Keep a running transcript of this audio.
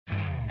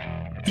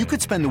You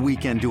could spend the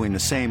weekend doing the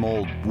same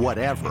old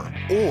whatever,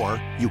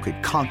 or you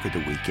could conquer the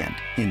weekend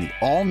in the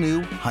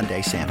all-new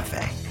Hyundai Santa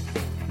Fe.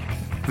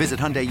 Visit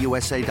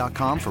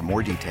HyundaiUSA.com for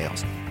more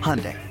details.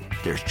 Hyundai,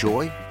 there's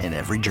joy in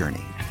every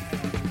journey.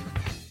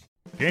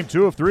 Game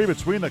 2 of 3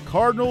 between the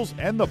Cardinals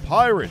and the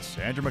Pirates.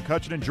 Andrew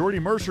McCutchen and Jordy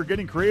Mercer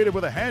getting creative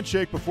with a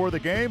handshake before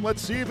the game.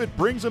 Let's see if it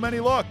brings them any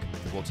luck.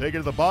 We'll take it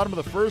to the bottom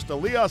of the first.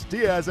 Elias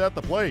Diaz at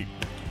the plate.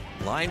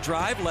 Line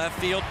drive, left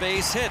field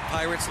base hit.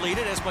 Pirates lead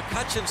it as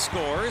McCutchen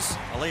scores.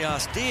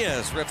 Elias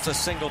Diaz rips a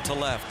single to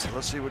left.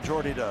 Let's see what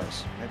Jordy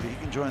does. Maybe he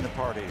can join the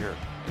party here.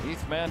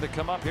 Eighth man to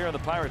come up here in the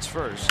Pirates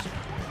first.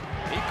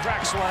 He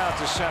cracks one out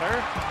to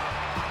center.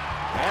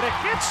 And it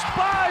gets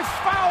by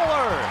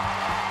Fowler.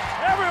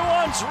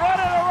 Everyone's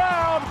running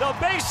around. The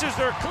bases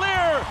are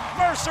clear.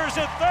 Mercer's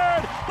at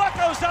third.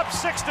 Bucco's up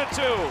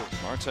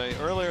 6-2. Marte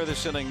earlier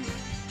this inning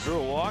drew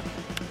a walk.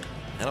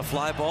 And a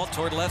fly ball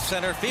toward left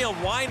center field.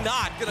 Why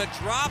not? Gonna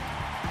drop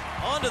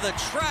onto the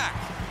track.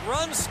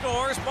 Run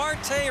scores.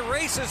 Marte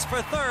races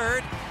for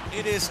third.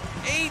 It is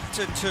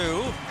 8-2.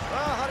 Well,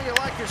 how do you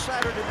like your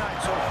Saturday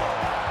night so far?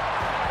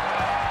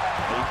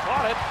 He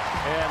caught it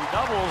and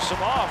doubles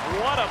him off.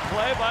 What a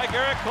play by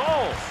Garrett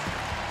Cole.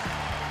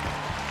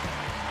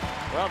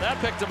 Well, that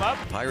picked him up.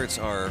 Pirates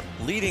are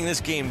leading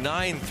this game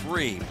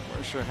 9-3.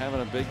 Mercer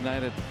having a big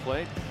night at the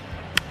plate.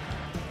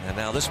 And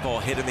now this ball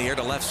hit in the air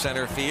to left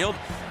center field.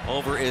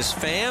 Over is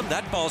Pham.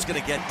 That ball's going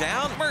to get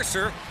down.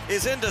 Mercer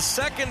is into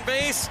second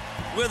base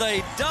with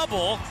a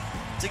double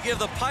to give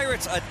the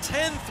Pirates a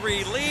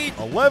 10-3 lead.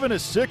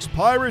 11-6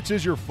 Pirates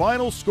is your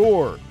final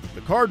score.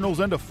 The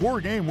Cardinals end a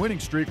 4-game winning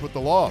streak with the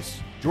loss.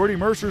 Jordy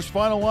Mercer's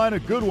final line a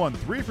good one,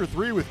 3 for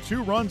 3 with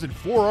 2 runs and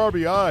 4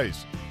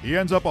 RBIs. He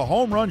ends up a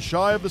home run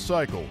shy of the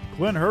cycle.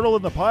 Clint Hurdle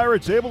and the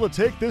Pirates able to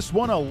take this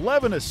one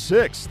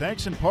 11-6,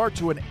 thanks in part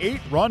to an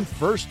 8-run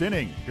first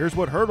inning. Here's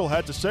what Hurdle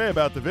had to say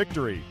about the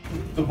victory.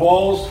 The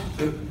balls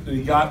that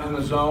he got in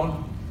the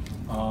zone,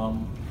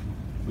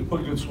 we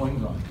put good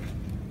swings on.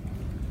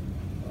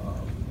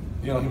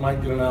 He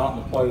might get an out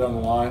and play down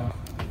the line.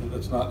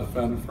 That's not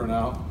defended for an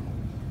out.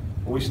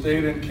 But we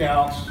stayed in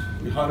counts.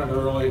 We hunted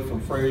early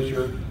from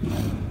Frazier,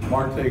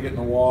 Marte getting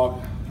a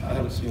walk. I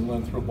haven't seen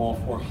Lynn throw a ball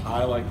 4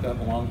 high like that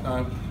in a long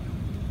time.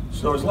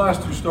 So his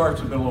last 2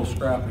 starts have been a little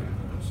scrappy.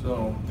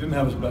 So didn't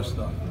have his best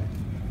stuff.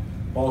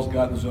 Balls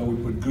got in the zone.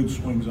 We put good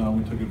swings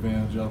on. We took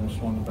advantage of them.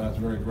 Swung the bats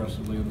very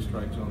aggressively in the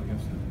strike zone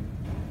against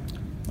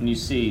it. When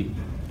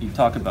you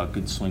talk about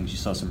good swings, you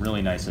saw some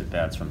really nice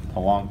at-bats from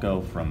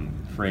Polanco, from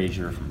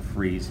Frazier, from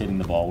Freese, hitting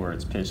the ball where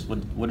it's pitched.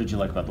 What did you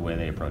like about the way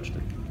they approached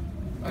it?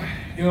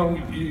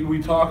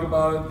 We talk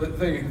about it.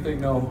 They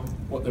know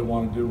what they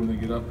want to do when they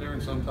get up there,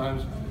 and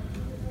sometimes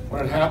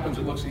when it happens,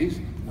 it looks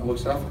easy. It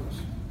looks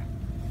effortless.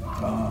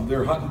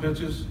 They're hunting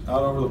pitches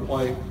out over the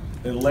plate.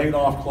 They laid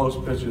off close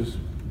pitches,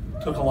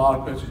 took a lot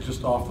of pitches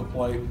just off the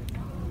plate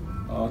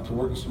to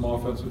work some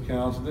offensive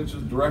counts, and then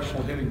just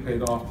directional hitting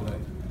paid off today.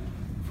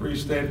 Free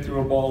stayed threw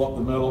a ball up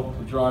the middle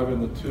to drive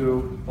in the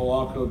 2.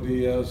 Polanco,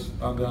 Diaz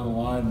on down the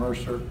line.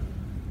 Mercer,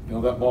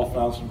 that ball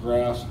found some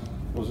grass,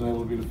 wasn't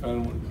able to be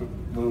defended,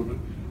 moved it.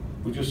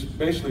 We just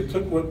basically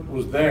took what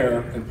was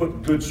there and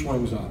put good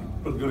swings on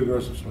it, put good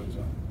aggressive swings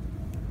on it.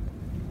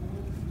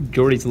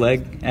 Jordy's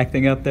leg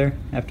acting up there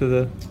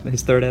after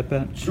his third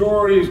at-bat?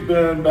 Jordy's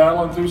been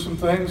battling through some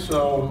things,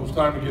 so it was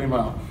time to get him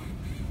out.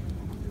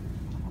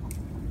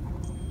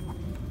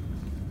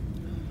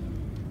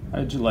 How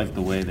did you like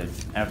the way that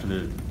after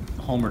the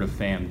homer to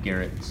Pham,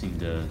 Garrett seemed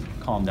to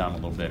calm down a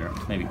little bit, or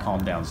maybe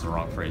calm down is the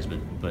wrong phrase,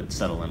 but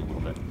settle in a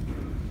little bit?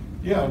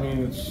 Yeah,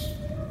 it's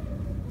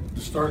to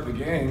start the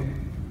game.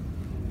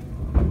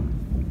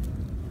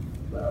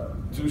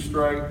 2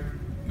 strike,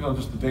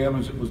 just the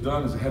damage that was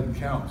done is ahead in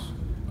counts.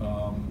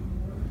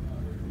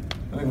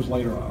 I think it was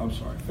later on, I'm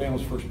sorry. Pham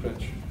was first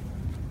pitch.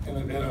 And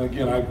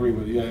again, I agree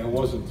with you. Yeah, it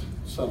wasn't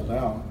settled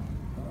down.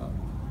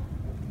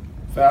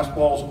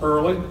 Fastballs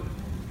early.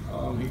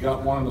 He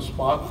got one in the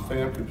spot that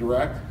Pham could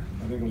direct.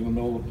 I think it was in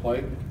the middle of the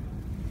plate.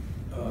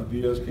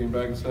 Diaz came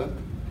back and said,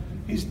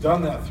 he's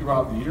done that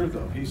throughout the year,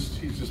 though. He's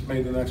just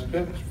made the next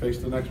pitch,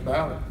 faced the next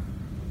batter.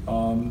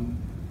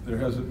 There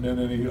hasn't been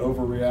any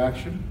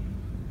overreaction.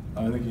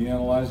 I think he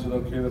analyzed it,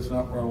 okay, that's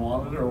not where I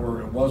wanted it,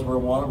 or it was where I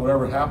wanted it.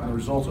 Whatever happened, the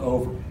result's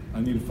over.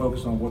 I need to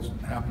focus on what's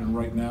happening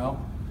right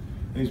now.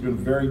 And he's been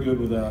very good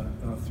with that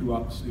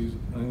throughout the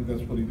season. I think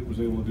that's what he was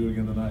able to do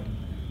again tonight.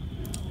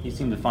 He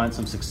seemed to find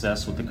some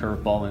success with the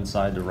curveball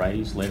inside to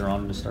righties later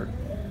on in the start.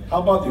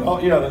 How about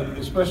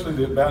especially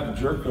the bat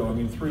to Jerko.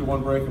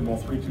 3-1 breaking ball,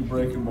 3-2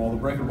 breaking ball. The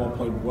breaking ball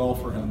played well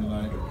for him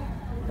tonight.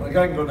 When a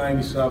guy can go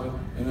 97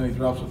 and then he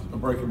drops a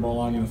breaking ball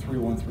on you,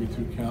 3-1,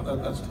 3-2 count,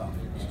 that's tough.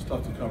 It's just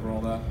tough to cover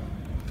all that.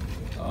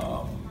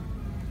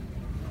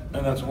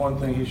 And that's one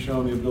thing he's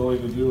shown the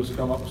ability to do is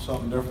come up with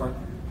something different.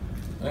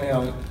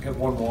 And hit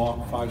 1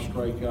 walk, 5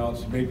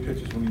 strikeouts, made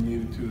pitches when he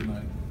needed to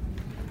tonight.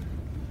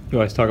 You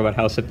always talk about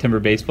how September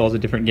baseball is a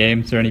different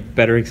game. Is there any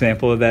better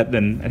example of that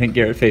than I think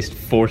Garrett faced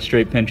 4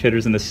 straight pinch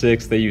hitters in the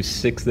 6th. They used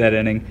 6 that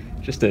inning.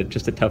 Just a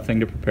tough thing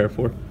to prepare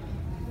for.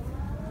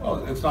 Well,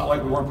 Well, it's not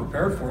like we weren't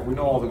prepared for it. We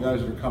know all the guys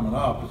that are coming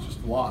up. It's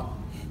just a lot.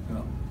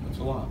 It's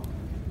a lot.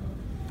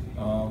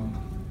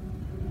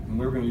 And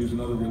we were going to use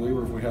another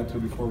reliever if we had to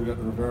before we got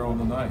to Rivero in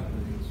the ninth.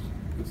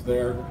 It's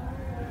there.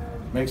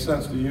 Makes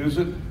sense to use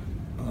it. It's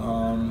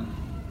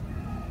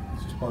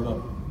just part of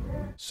it.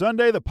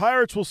 Sunday, the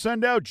Pirates will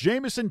send out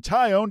Jameson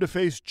Tyone to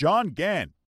face John Gant.